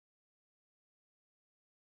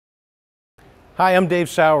Hi, I'm Dave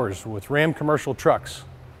Sowers with Ram Commercial Trucks.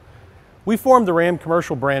 We formed the Ram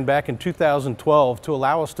Commercial brand back in 2012 to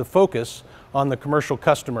allow us to focus on the commercial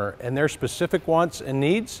customer and their specific wants and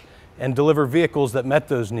needs and deliver vehicles that met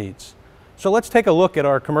those needs. So let's take a look at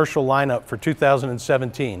our commercial lineup for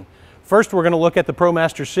 2017. First, we're going to look at the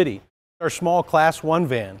ProMaster City, our small Class 1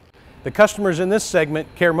 van. The customers in this segment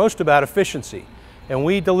care most about efficiency, and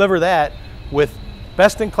we deliver that with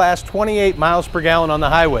best-in-class 28 miles per gallon on the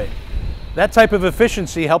highway. That type of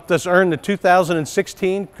efficiency helped us earn the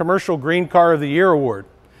 2016 Commercial Green Car of the Year award.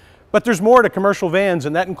 But there's more to commercial vans,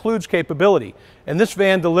 and that includes capability, and this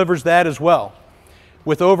van delivers that as well.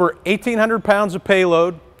 With over 1,800 pounds of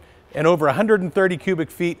payload and over 130 cubic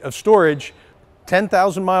feet of storage,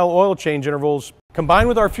 10,000 mile oil change intervals, combined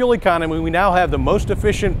with our fuel economy, we now have the most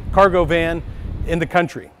efficient cargo van in the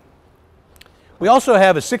country. We also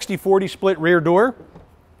have a 60-40 split rear door,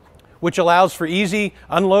 which allows for easy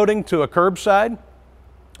unloading to a curbside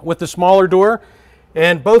with the smaller door,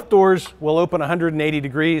 and both doors will open 180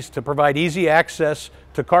 degrees to provide easy access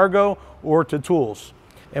to cargo or to tools.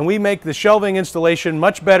 And we make the shelving installation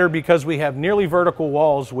much better because we have nearly vertical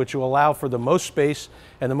walls, which will allow for the most space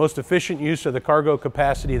and the most efficient use of the cargo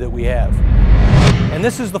capacity that we have. And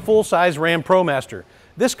this is the full-size Ram ProMaster.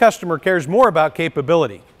 This customer cares more about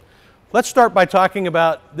capability. Let's start by talking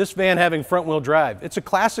about this van having front-wheel drive. It's a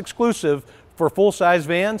class exclusive for full-size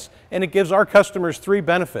vans, and it gives our customers three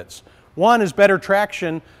benefits. One is better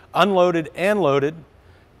traction, unloaded and loaded.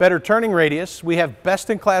 Better turning radius. We have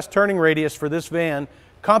best-in-class turning radius for this van,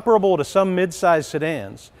 comparable to some mid-size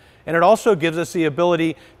sedans. And it also gives us the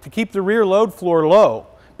ability to keep the rear load floor low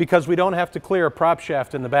because we don't have to clear a prop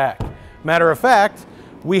shaft in the back. Matter of fact,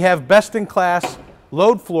 we have best-in-class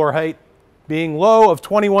load floor height being low of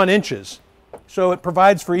 21 inches. So it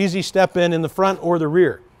provides for easy step in the front or the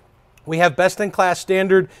rear. We have best-in-class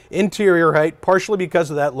standard interior height, partially because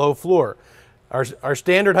of that low floor. Our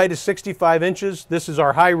standard height is 65 inches. This is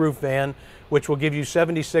our high roof van, which will give you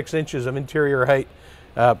 76 inches of interior height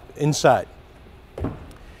inside.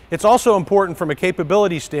 It's also important from a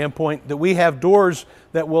capability standpoint that we have doors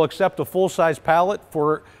that will accept a full-size pallet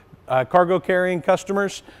for cargo carrying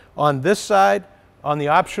customers on this side, on the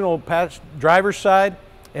optional driver's side,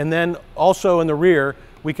 and then also in the rear,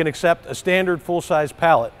 we can accept a standard full-size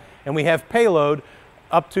pallet. And we have payload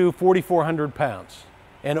up to 4,400 pounds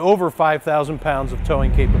and over 5,000 pounds of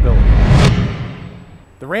towing capability.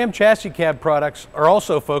 The Ram Chassis Cab products are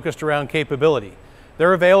also focused around capability.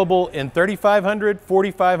 They're available in 3,500,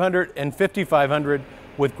 4,500, and 5,500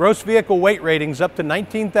 with gross vehicle weight ratings up to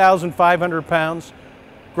 19,500 pounds,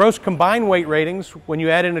 gross combined weight ratings, when you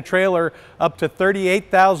add in a trailer, up to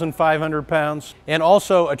 38,500 pounds, and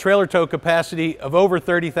also a trailer tow capacity of over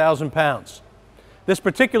 30,000 pounds. This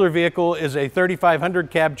particular vehicle is a 3,500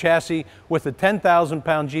 cab chassis with a 10,000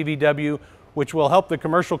 pound GVW, which will help the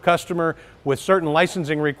commercial customer with certain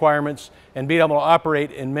licensing requirements and be able to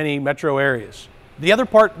operate in many metro areas. The other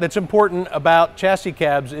part that's important about chassis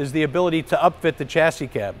cabs is the ability to upfit the chassis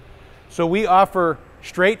cab. So we offer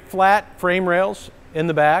straight flat frame rails in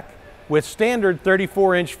the back with standard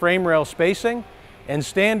 34-inch frame rail spacing and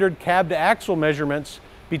standard cab to axle measurements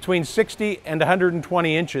between 60 and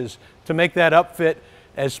 120 inches to make that upfit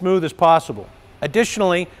as smooth as possible.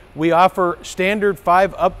 Additionally, we offer standard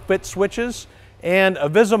 5 upfit switches and a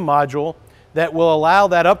VISM module that will allow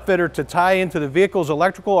that upfitter to tie into the vehicle's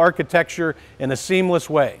electrical architecture in a seamless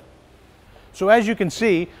way. So as you can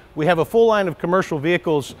see, we have a full line of commercial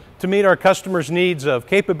vehicles to meet our customers' needs of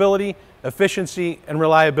capability, efficiency, and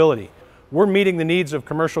reliability. We're meeting the needs of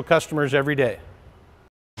commercial customers every day.